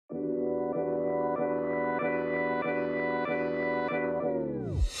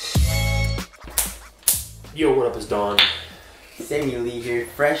Yo, what up, it's Don. Sammy Lee here,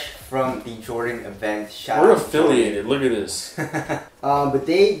 fresh from the Jordan event. We're affiliated, look at this. But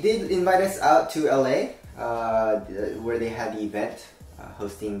they did invite us out to LA, where they had the event,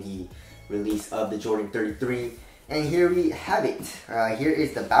 hosting the release of the Jordan 33. And here we have it. Here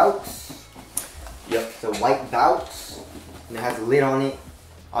is the Bounce. Yep. It's a white Bounce, and it has a lid on it,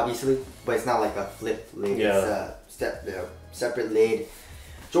 obviously, but it's not like a flip lid. Yeah. It's a separate lid.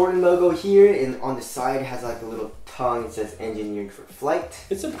 Jordan logo here, and on the side has like a little tongue. It says engineered for flight.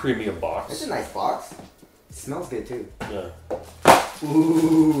 It's a premium box. It's a nice box. It smells good too. Yeah.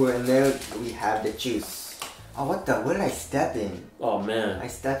 Ooh, and then we have the juice. Oh, what did I step in? Oh man. I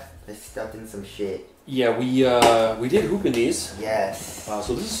stepped in some shit. Yeah, we did hoop in these. Yes.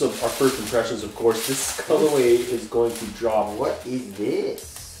 So this is our first impressions, of course. This colorway is going to drop. What is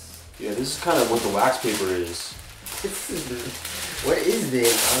this? Yeah, this is kind of what the wax paper is. What is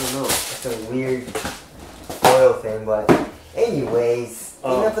this? I don't know. It's a weird foil thing, but anyways,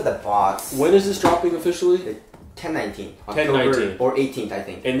 enough of the box. When is this dropping officially? 10/19. 10/19. Or 18th, I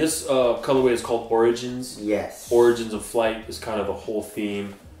think. And this colorway is called Origins. Yes. Origins of Flight is kind of the whole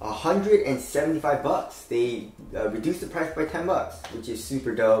theme. $175. They reduced the price by $10, which is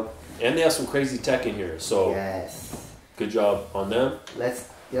super dope. And they have some crazy tech in here, so yes, good job on them.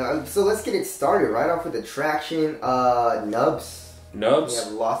 So let's get it started right off with the traction. Nubs. Nubs. We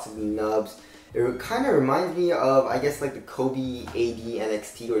have lots of nubs. It kind of reminds me of, I guess, like the Kobe AD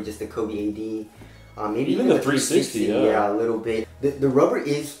NXT or just the Kobe AD. Maybe even the 360. Yeah, a little bit. The rubber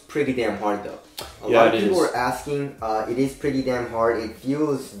is pretty damn hard though. A lot of people were asking. It is pretty damn hard. It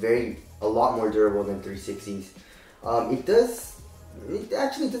feels a lot more durable than 360s. It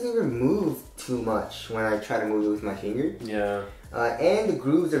actually doesn't even move too much when I try to move it with my finger. Yeah. And the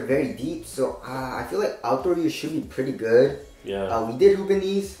grooves are very deep, so I feel like outdoor use should be pretty good. Yeah. We did hoop in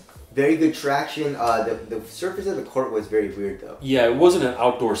these. Very good traction. The surface of the court was very weird though. Yeah, it wasn't an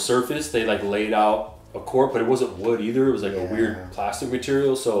outdoor surface. They like laid out a court, but it wasn't wood either. It was like a weird plastic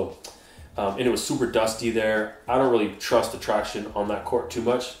material. So, and it was super dusty there. I don't really trust the traction on that court too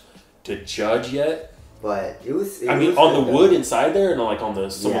much to judge yet. But it was. I mean, on the wood inside there, and like on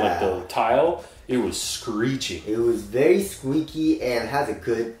like the tile, it was screeching. It was very squeaky and has a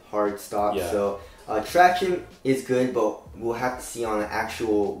good hard stop. Yeah. So traction is good, but we'll have to see on an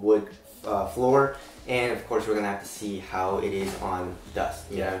actual wood floor, and of course we're gonna have to see how it is on dust.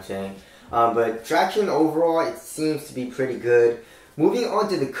 You know what I'm saying? But traction overall, it seems to be pretty good. Moving on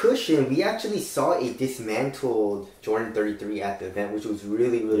to the cushion, we actually saw a dismantled Jordan 33 at the event, which was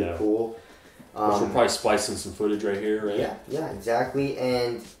really cool. Which we'll probably splice in some footage right here, right? Yeah, exactly.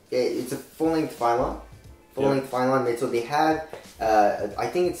 And it's a full-length Phylon. Full-length Phylon midsole. They have, I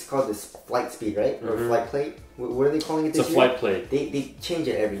think it's called this flight speed, right? Or flight plate. What are they calling it this year? It's a flight plate. They change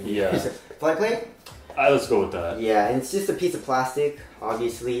it every year. Yeah. Flight plate? Let's go with that. Yeah, and it's just a piece of plastic,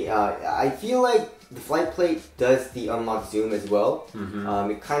 obviously. I feel like the flight plate does the unlock zoom as well.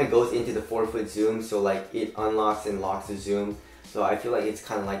 It kind of goes into the 4-foot zoom, so like it unlocks and locks the zoom. So I feel like it's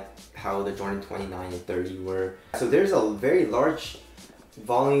kind of like how the Jordan 29 and 30 were. So there's a very large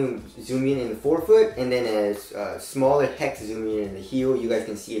volume zoom in the 4-foot, and then a smaller hex zoom in the heel. You guys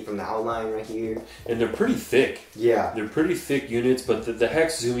can see it from the outline right here. And they're pretty thick. Yeah. They're pretty thick units, but the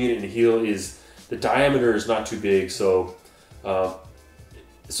hex zoom in and the heel the diameter is not too big, so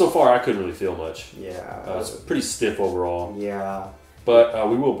so far I couldn't really feel much. Yeah. It's pretty stiff overall. Yeah. But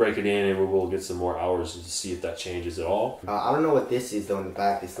we will break it in and we will get some more hours to see if that changes at all. I don't know what this is though in the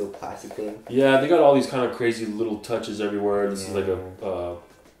back, this little plastic thing. Yeah, they got all these kind of crazy little touches everywhere. This is like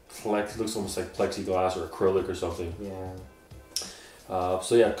it looks almost like plexiglass or acrylic or something. Yeah.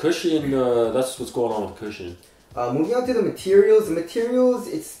 So yeah, cushion, that's what's going on with the cushion. Moving on to the materials. The materials,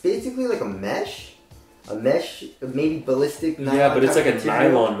 it's basically like a mesh. A mesh, maybe ballistic nylon. Yeah, but it's like a material.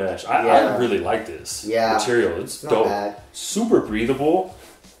 nylon mesh. I really like this material. It's dope. Bad. Super breathable.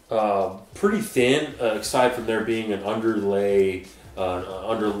 Pretty thin, aside from there being an underlaying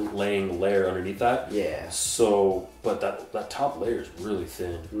layer underneath that. Yeah. So, but that top layer is really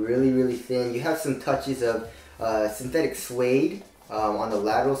thin. Really thin. You have some touches of synthetic suede on the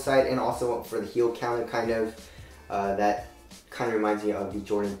lateral side, and also for the heel counter, kind of that kind of reminds me of the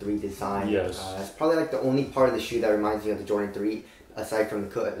Jordan 3 design. Yes. It's probably like the only part of the shoe that reminds me of the Jordan 3, aside from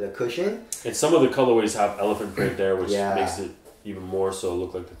the cushion. And some of the colorways have elephant print there, which makes it even more so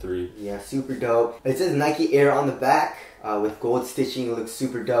look like the 3. Yeah, super dope. It says Nike Air on the back with gold stitching. It looks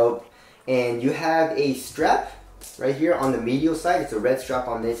super dope. And you have a strap right here on the medial side. It's a red strap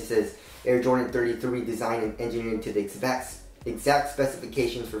on this. It says Air Jordan 33 designed and engineered to the exact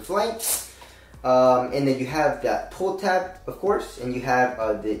specifications for flight. And then you have that pull tab, of course, and you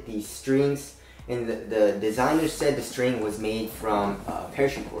have the strings and the designer said the string was made from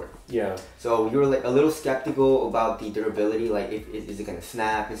parachute cord. Yeah. So we were like a little skeptical about the durability, like if is it gonna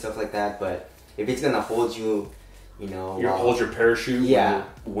snap and stuff like that. But if it's gonna hold you, you know, hold your parachute. Yeah.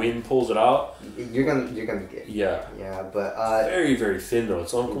 When the wind pulls it out. You're gonna be good. Yeah. Yeah, but very, very thin though.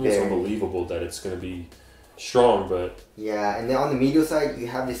 It's almost unbelievable that it's gonna be strong, but yeah. And then on the medial side, you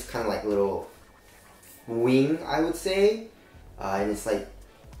have this kind of like little wing, I would say, and it's like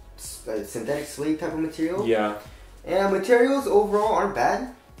a synthetic suede type of material. Yeah. And materials overall aren't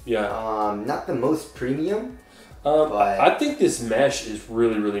bad. Yeah. Not the most premium. But I think this mesh is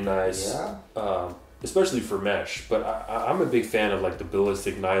really, really nice. Yeah. Especially for mesh. But I'm a big fan of like the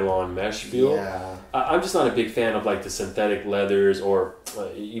ballistic nylon mesh feel. Yeah. I'm just not a big fan of like the synthetic leathers, or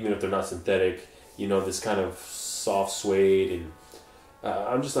even if they're not synthetic, you know, this kind of soft suede, and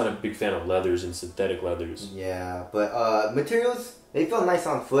I'm just not a big fan of leathers and synthetic leathers. Yeah, but materials, they feel nice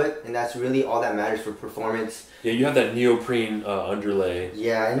on foot, and that's really all that matters for performance. Yeah, you have that neoprene underlay.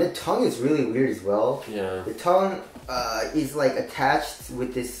 Yeah, and the tongue is really weird as well. Yeah. The tongue is like attached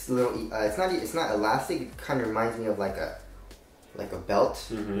with this little. It's not elastic. It kind of reminds me of like a belt,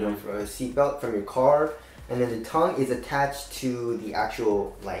 mm-hmm. you know, for a seat belt from your car. And then the tongue is attached to the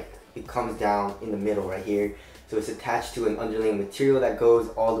actual, like, it comes down in the middle right here. So it's attached to an underlaying material that goes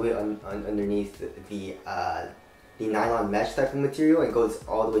all the way underneath the nylon mesh type of material, and goes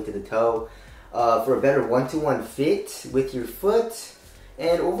all the way to the toe for a better one-to-one fit with your foot.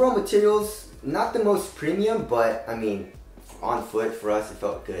 And overall materials, not the most premium, but I mean, on foot for us, it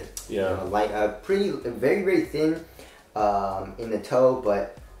felt good. Yeah. You know, like very, very thin in the toe,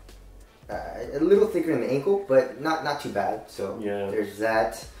 but a little thicker in the ankle, but not too bad. So yeah, there's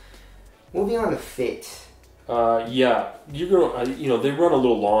that. Moving on to fit. Yeah, you're gonna, you know, they run a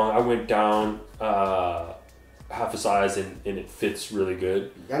little long. I went down half a size, and it fits really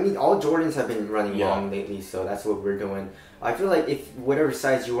good. I mean, all Jordans have been running long lately, so that's what we're doing. I feel like if whatever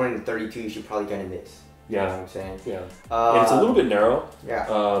size you were in the 32, you should probably get in this. Yeah. You know what I'm saying? Yeah. And it's a little bit narrow.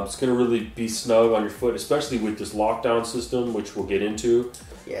 Yeah. It's going to really be snug on your foot, especially with this lockdown system, which we'll get into.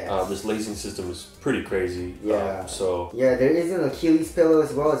 Yeah. This lacing system is pretty crazy. Yeah. Yeah, there is an Achilles pillow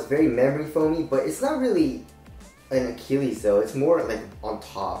as well. It's very memory foamy, but it's not really an Achilles though. It's more like on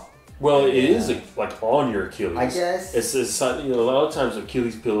top. Well, it is like on your Achilles. I guess. It's you know, a lot of times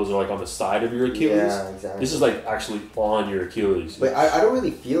Achilles pillows are like on the side of your Achilles. Yeah, exactly. This is like actually on your Achilles. But I don't really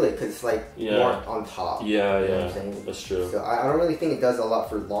feel it because it's like more on top. Yeah, you know yeah, what I'm saying? That's true. So I don't really think it does a lot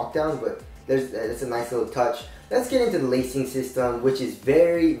for lockdown, but it's a nice little touch. Let's get into the lacing system, which is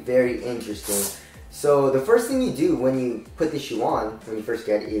very, very interesting. So the first thing you do when you put the shoe on, when you first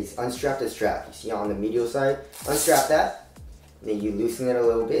get it, is unstrap the strap. You see on the medial side, unstrap that. Then you loosen it a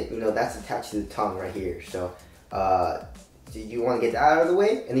little bit. You know, that's attached to the tongue right here. So you want to get that out of the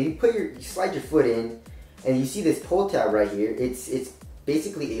way, and then you slide your foot in, and you see this pull tab right here. It's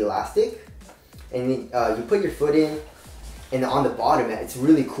basically elastic, and then you put your foot in, and on the bottom, it's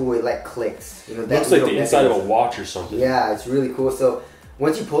really cool. It like clicks. You know, that looks like the inside of a watch or something. Yeah, it's really cool. So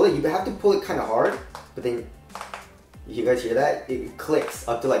once you pull it, you have to pull it kind of hard, but then you guys hear that? It clicks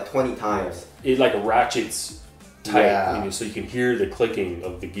up to like 20 times. It like ratchets tight, you know, so you can hear the clicking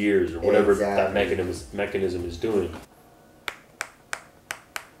of the gears or whatever that mechanism is doing.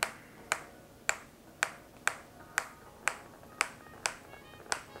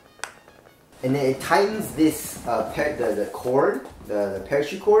 And then it tightens this the cord, the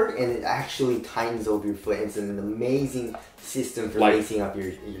parachute cord, and it actually tightens over your foot. It's an amazing system for lacing up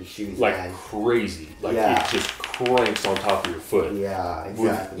your shoes. Like man. crazy. Like it just cranks on top of your foot. Yeah,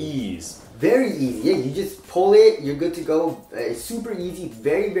 exactly. With ease. Very easy. Yeah, you just pull it, you're good to go. It's super easy,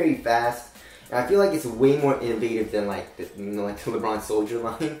 very, very fast. And I feel like it's way more innovative than like the LeBron Soldier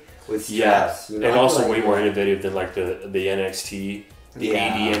line with straps. Yeah, you know? and also way more innovative than like the NXT. The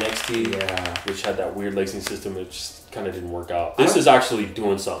AD NXT, which had that weird lacing system, it just kind of didn't work out. This is actually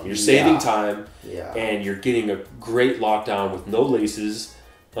doing something. You're saving time, and you're getting a great lockdown with no laces.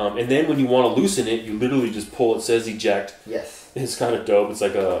 And then when you want to loosen it, you literally just pull. It says eject. Yes. It's kind of dope. It's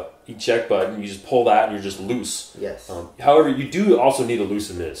like a eject button. You just pull that, and you're just loose. Yes. However, you do also need to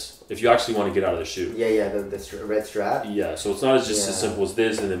loosen this if you actually want to get out of the shoe. Yeah, the red strap. Yeah, so it's not as simple as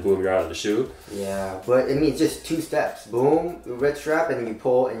this, and then boom, you're out of the shoe. Yeah, but I mean, it's just 2 steps. Boom, red strap, and then you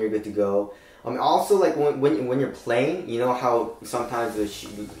pull, and you're good to go. Also, like when you're playing, you know how sometimes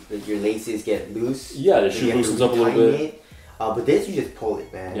your laces get loose. Yeah, the shoe loosens up a little bit. But this, you just pull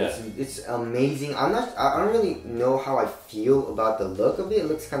it, man. Yeah. It's amazing. I don't really know how I feel about the look of it. It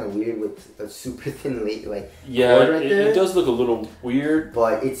looks kind of weird with a super thin cord right there. It does look a little weird.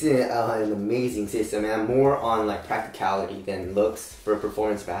 But it's an amazing system, and more on like practicality than looks for a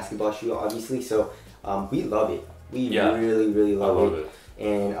performance basketball shoe, obviously. So we love it. We really, really love it.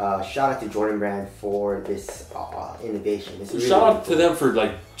 And shout out to Jordan Brand for this innovation. It's really shout out to them for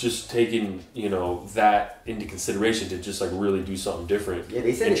like just taking that into consideration to just like really do something different. Yeah,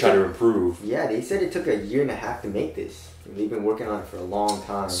 they said and try to improve. Yeah, they said it took 1.5 years to make this. They've been working on it for a long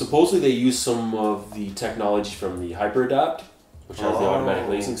time. Supposedly they use some of the technology from the HyperAdapt, which has the automatic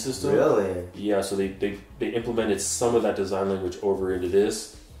lacing system. Really? Yeah, so they implemented some of that design language over into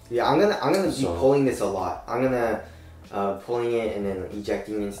this. Yeah, I'm gonna be pulling this a lot. I'm gonna pulling it and then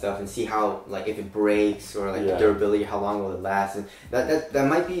ejecting and stuff, and see how, like, if it breaks or like the durability, how long will it last, and that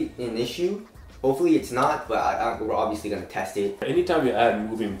might be an issue. Hopefully it's not, but we're obviously gonna test it. Anytime you add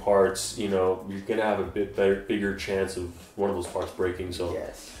moving parts, you're gonna have a bigger chance of one of those parts breaking. So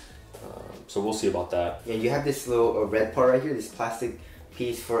yes, so we'll see about that. Yeah, you have this little red part right here, this plastic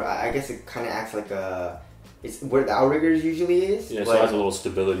piece for I guess it kind of acts like it's where the outriggers usually is. Yeah, so it has a little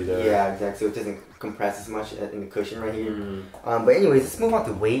stability there. Yeah, exactly. So it doesn't compress as much in the cushion right here. But anyways, let's move on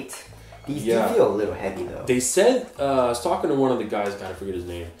to weight. These do feel a little heavy though. They said, I was talking to one of the guys, I forget his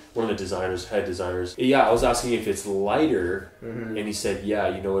name, one of the head designers. Yeah, I was asking if it's lighter, and he said, yeah,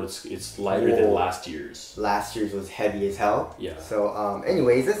 you know what, it's lighter than last year's. Last year's was heavy as hell. Yeah. So,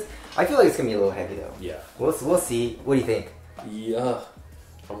 anyways, I feel like it's gonna be a little heavy though. Yeah. We'll see. What do you think? Yeah.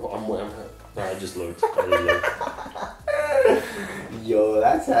 I just looked. Yo,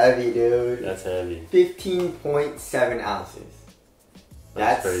 that's heavy, dude. That's heavy. 15.7 ounces.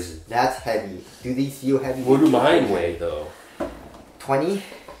 That's crazy. That's heavy. Do these feel heavy? What do mine weigh though? 20?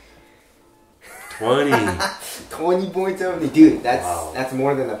 20. 20.7. Dude, that's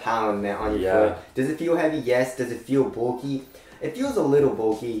more than a pound, man, on your foot. Does it feel heavy? Yes. Does it feel bulky? It feels a little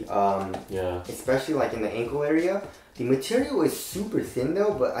bulky. Especially like in the ankle area. The material is super thin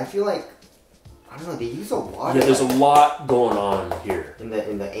though, but I feel like, I don't know, they use a lot. Yeah, there's a lot going on here. In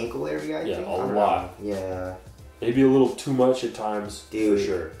the ankle area, I think? Yeah, a lot. Yeah. Maybe a little too much at times, dude, for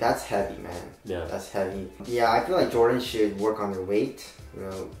sure. That's heavy, man. Yeah. That's heavy. Yeah, I feel like Jordan should work on their weight.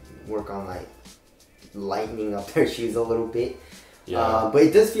 Work on like lightening up their shoes a little bit. Yeah. But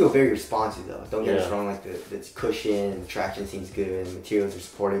it does feel very responsive though. Don't get us wrong, like the cushion, the traction seems good, and the materials are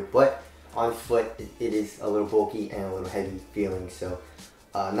supportive. But on foot, it is a little bulky and a little heavy feeling. So,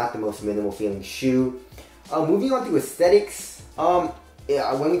 not the most minimal feeling shoe. Moving on to aesthetics.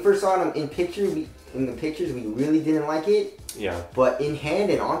 When we first saw it in the pictures, we really didn't like it. Yeah. But in hand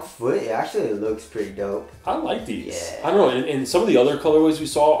and on foot, it actually looks pretty dope. I like these. Yeah. I don't know, and some of the other colorways we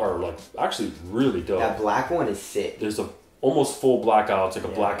saw are like actually really dope. That black one is sick. There's a almost full blackout. It's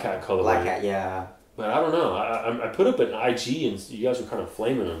like a black cat colorway. Black cat, yeah. But I don't know. I put up an IG and you guys were kind of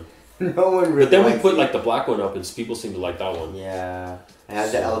flaming them. No one really. But then we put like the black one up, and people seem to like that one. Yeah. It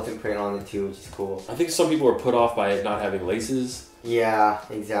has the elephant print on it too, which is cool. I think some people are put off by it not having laces. Yeah,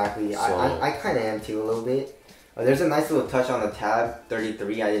 exactly. So. I kind of am too a little bit. There's a nice little touch on the tab,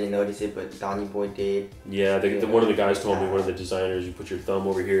 33. I didn't notice it, but Donnie Boy did. Yeah, one of the guys told me, one of the designers, you put your thumb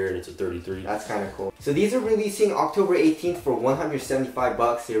over here and it's a 33. That's kind of cool. So these are releasing October 18th for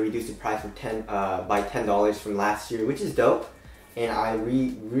 $175. They reduced the price from by $10 from last year, which is dope. And I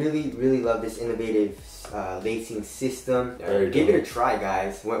really love this innovative lacing system. Give it a try,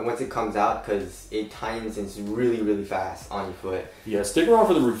 guys, once it comes out, because it tightens and it's really fast on your foot. Yeah, stick around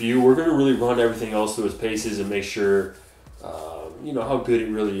for the review. We're going to really run everything else through its paces and make sure, how good it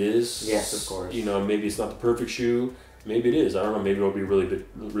really is. Yes, of course. Maybe it's not the perfect shoe. Maybe it is. I don't know. Maybe it'll be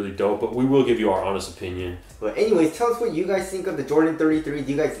really dope. But we will give you our honest opinion. But anyways, tell us what you guys think of the Jordan 33.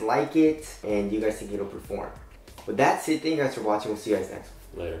 Do you guys like it? And do you guys think it'll perform? But that's it. Thank you guys for watching. We'll see you guys next.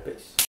 Later. Peace.